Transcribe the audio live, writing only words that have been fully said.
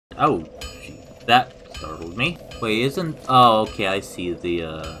Oh, gee, that startled me. Wait, isn't... Oh, okay, I see.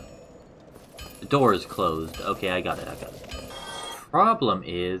 The door is closed. Okay, I got it. Problem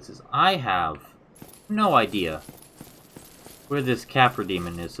is I have no idea where this Capra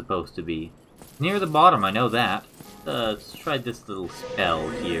Demon is supposed to be. Near the bottom, I know that. Let's try this little spell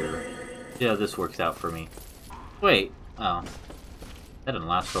here. See how this works out for me. Wait. Oh. That didn't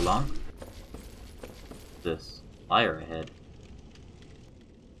last for long. This fire ahead.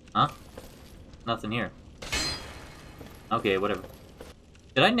 Huh? Nothing here. Okay, whatever.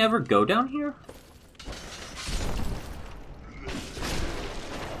 Did I never go down here?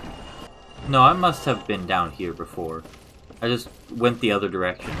 No, I must have been down here before. I just went the other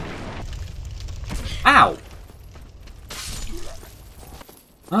direction. Ow!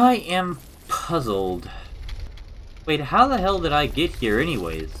 I am puzzled. Wait, how the hell did I get here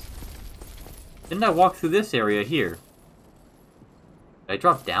anyways? Didn't I walk through this area here? Did I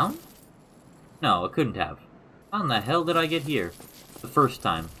drop down? No, I couldn't have. How in the hell did I get here? The first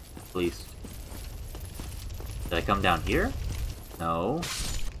time, at least. Did I come down here? No.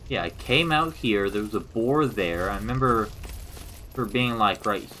 Yeah, I came out here. There was a boar there. I remember for being like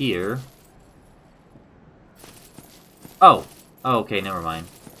right here. Oh. Oh, okay, never mind.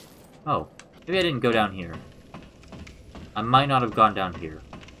 Oh. Maybe I didn't go down here. I might not have gone down here.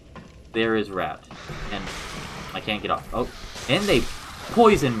 There is rat. And I can't get off. Oh. And they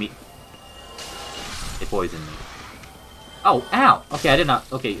poisoned me. They poisoned me. Oh, ow! Okay, I did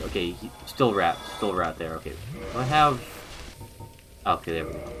not... Okay. Still rat there. Okay. Do I have... Okay, there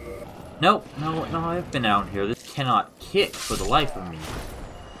we go. Nope, no, I've been down here. This cannot kick for the life of me.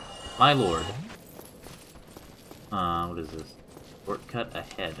 My lord. What is this? Shortcut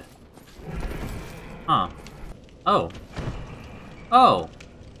ahead. Huh. Oh. Oh!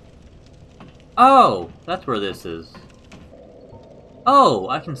 Oh! That's where this is. Oh,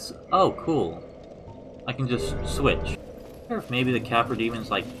 I can oh, cool. I can just switch. I wonder if maybe the Capra Demon's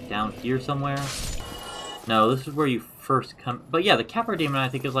like down here somewhere? No, this is where you first come... But yeah, the Capra Demon I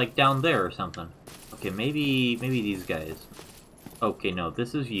think is like down there or something. Okay, maybe these guys. Okay, no,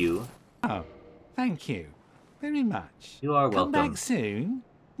 this is you. Oh, thank you very much. You are welcome. Come back soon.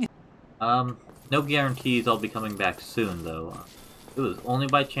 No guarantees I'll be coming back soon, though. It was only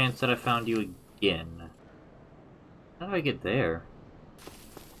by chance that I found you again. How do I get there?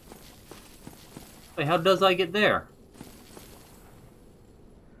 Wait, how does I get there?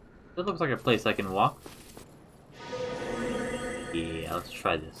 That looks like a place I can walk. Yeah, let's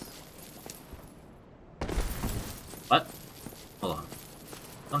try this. What? Hold on.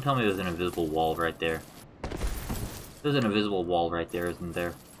 Don't tell me there's an invisible wall right there. There's an invisible wall right there, isn't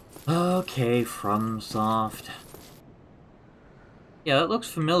there? Okay, FromSoft. Yeah, that looks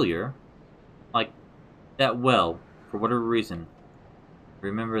familiar. Like, that well, for whatever reason.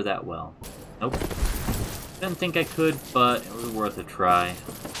 Remember that well. Nope. Didn't think I could, but it was worth a try.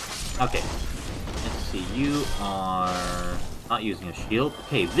 Okay. Let's see, you are not using a shield.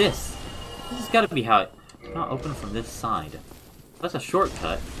 Okay, this has got to be how it's not open from this side. That's a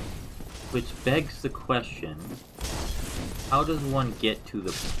shortcut, which begs the question, how does one get to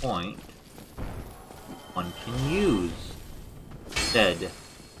the point one can use said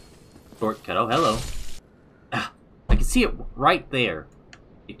shortcut? Oh, hello. Ah, I can see it right there.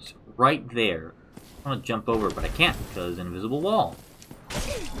 It's right there. I want to jump over, but I can't because invisible wall.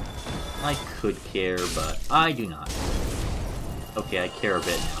 I could care, but I do not. Okay, I care a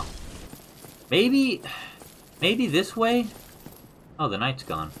bit now. Maybe this way? Oh, the night's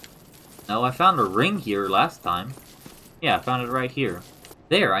gone. No, I found a ring here last time. Yeah, I found it right here.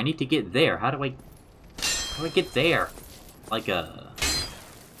 There, I need to get there. How do I get there? Like a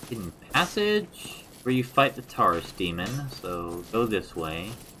hidden passage where you fight the Taurus demon. So go this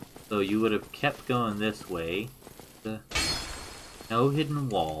way. So you would have kept going this way. No hidden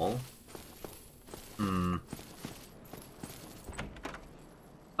wall.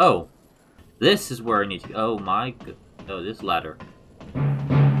 Oh, this is where I need to. Oh my god! Oh, this ladder.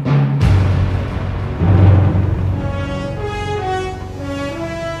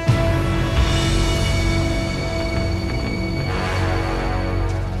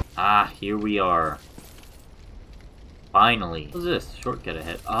 Ah, here we are. Finally. What's this? Shortcut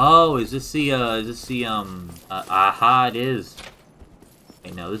ahead. Oh, is this the, aha, it is.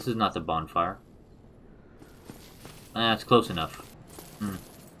 Okay, no, this is not the bonfire. That's close enough.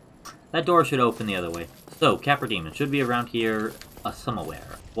 That door should open the other way. So, Capra Demon should be around here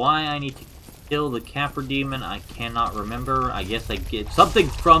somewhere. Why I need to kill the Capra Demon, I cannot remember. I guess I get something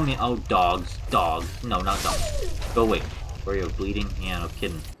from the... Oh, dogs. Dogs. No, not dogs. Go away. Where you're bleeding? Yeah, no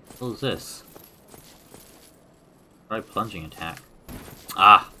kidding. What is this? Try plunging attack.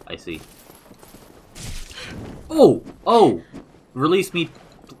 Ah, I see. Oh! Oh! Release me.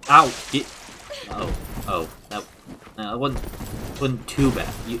 Ow! Oh. Oh. That wasn't too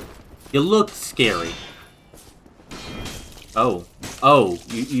bad. You looked scary. Oh. Oh!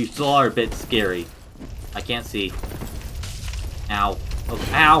 You still are a bit scary. I can't see. Ow. Oh,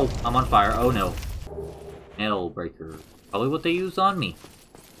 ow! I'm on fire. Oh no. Nail breaker. Probably what they used on me.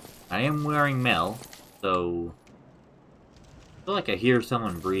 I am wearing mail, so... I feel like I hear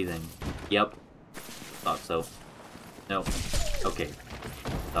someone breathing. Yep. Thought so. No. Okay.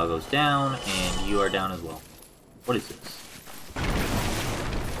 Dog goes down, and you are down as well. What is this?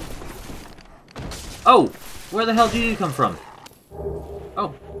 Oh! Where the hell did you come from?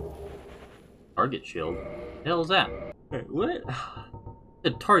 Oh. Target shield? What the hell is that? Wait, what?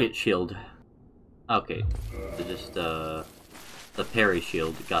 The target shield. Okay. So just, the parry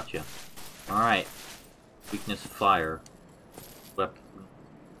shield. Gotcha. Alright. Weakness fire. Weapon.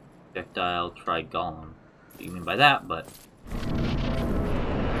 Projectile. Try golem. What do you mean by that, but...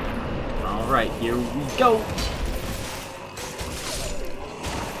 Alright, here we go!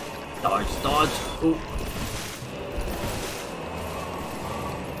 Dodge, dodge! Ooh!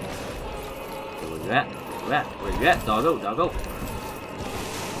 Where you at? Where you at? Where you at? Doggo, doggo!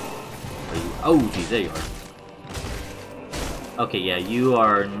 Where you... Oh, geez, there you are. Okay, yeah, you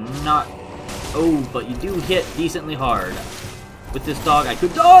are not... Oh, but you do hit decently hard. With this dog, I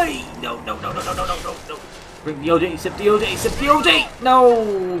could die! No, no, no, no, no, no, no, no, no! Drink the OJ, sip the OJ, sip the OJ! No!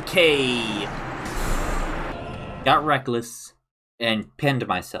 Okay. Got reckless and pinned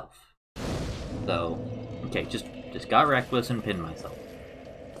myself. So, okay, just got reckless and pinned myself.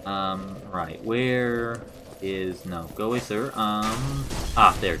 Right, where is... No, go away, sir.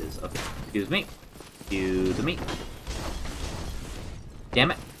 There it is. Okay, excuse me. Excuse me. Damn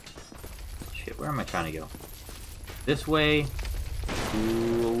it. Shit, where am I trying to go? This way.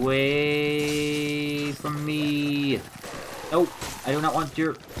 Away from me. Nope, I do not want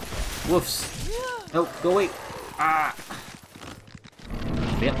your woofs. Nope, go away. Ah.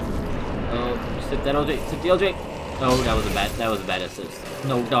 Yep. Oh, sip that OJ, sip the OJ. Oh, that was a bad assist.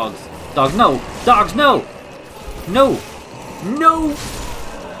 No, dogs. Dogs, no! Dogs, no! No! No!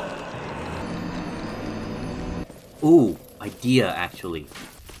 Ooh, idea, actually.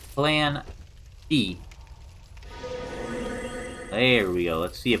 Plan B. There we go.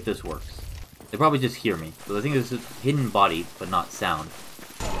 Let's see if this works. They probably just hear me. So I think this is hidden body, but not sound.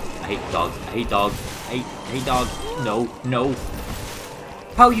 I hate dogs. I hate dogs. I hate dogs. No, no.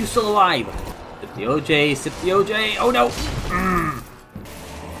 How are you still alive? Sip the OJ. Sip the OJ. Oh no.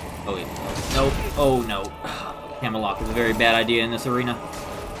 Oh wait. No. Oh no. Hammerlock is a very bad idea in this arena.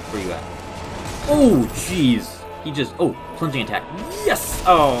 Where you at? Oh jeez. He just. Oh, plunging attack. Yes.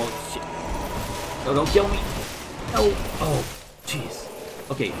 Oh shit. No, don't kill me. No. Oh. Jeez.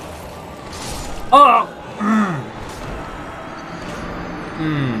 Okay. Oh!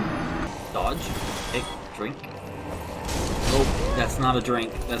 Dodge. Take. Drink. Oh, that's not a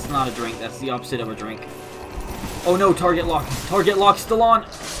drink. That's not a drink. That's the opposite of a drink. Oh no, target lock. Target lock still on.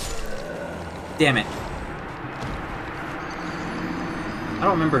 Damn it. I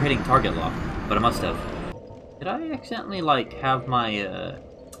don't remember hitting target lock, but I must have. Did I accidentally, like, have my, it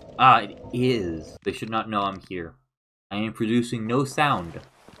is. They should not know I'm here. I am producing no sound.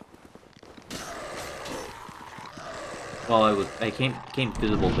 Well, I came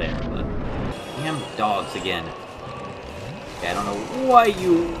visible there, but damn dogs again. Okay, I don't know why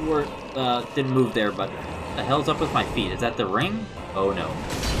you were didn't move there, but what the hell's up with my feet? Is that the ring? Oh no.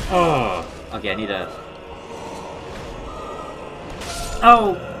 Oh. Okay, I need a.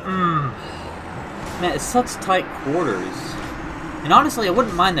 Oh. Man, it's such tight quarters. And honestly, I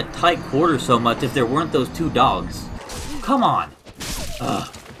wouldn't mind the tight quarters so much if there weren't those two dogs. Come on! Ugh.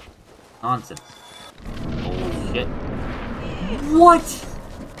 Nonsense. Oh, shit. What?!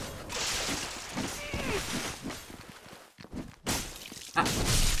 Ah.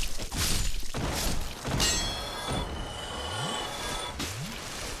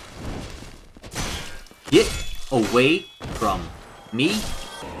 Get away from me,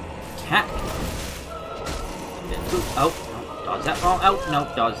 cat! Oh, no, dodge that wrong. Oh, no,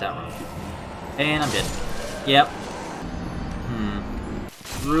 dodge that wrong. And I'm dead. Yep.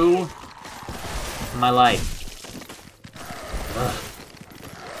 Through my life. Ugh.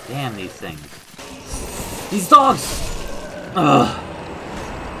 Damn these things. These dogs! Ugh.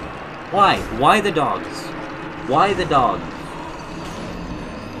 Why? Why the dogs? Why the dogs?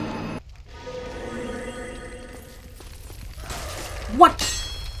 What?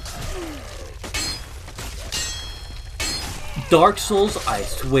 Dark Souls, I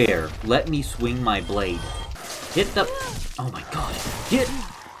swear. Let me swing my blade. Hit the... Oh my god. Get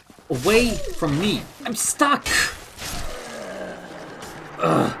away from me. I'm stuck!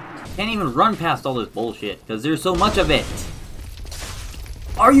 Ugh. Can't even run past all this bullshit, because there's so much of it.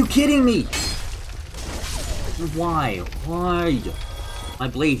 Are you kidding me? Why? Why? My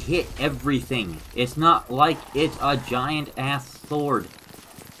blade hit everything. It's not like it's a giant-ass sword.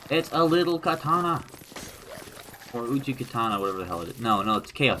 It's a little katana. Or Uchi katana, whatever the hell it is. No,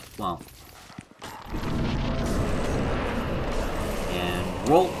 it's chaos. Well. And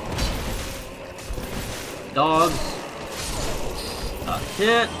roll. Dogs.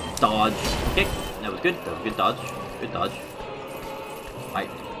 Hit. Dodge. Kick. That was good. That was good dodge. Good dodge. Right.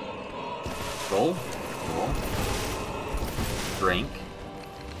 Roll. Roll. Drink.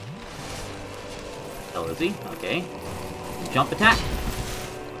 Hell is he? Okay. Jump attack.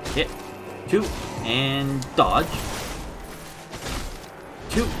 Hit. 2. And dodge.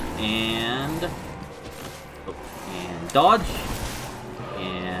 2. And... Oh, and dodge.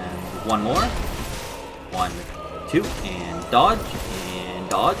 And one more. 1, 2. And dodge. And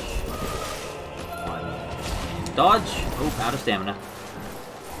dodge. 1. And dodge. Oh, out of stamina.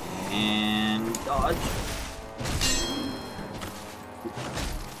 And dodge.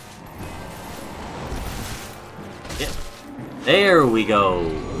 Hit. There we go.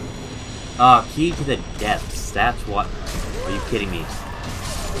 Key to the depths. That's what. Are you kidding me?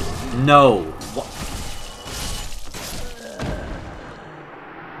 No. What?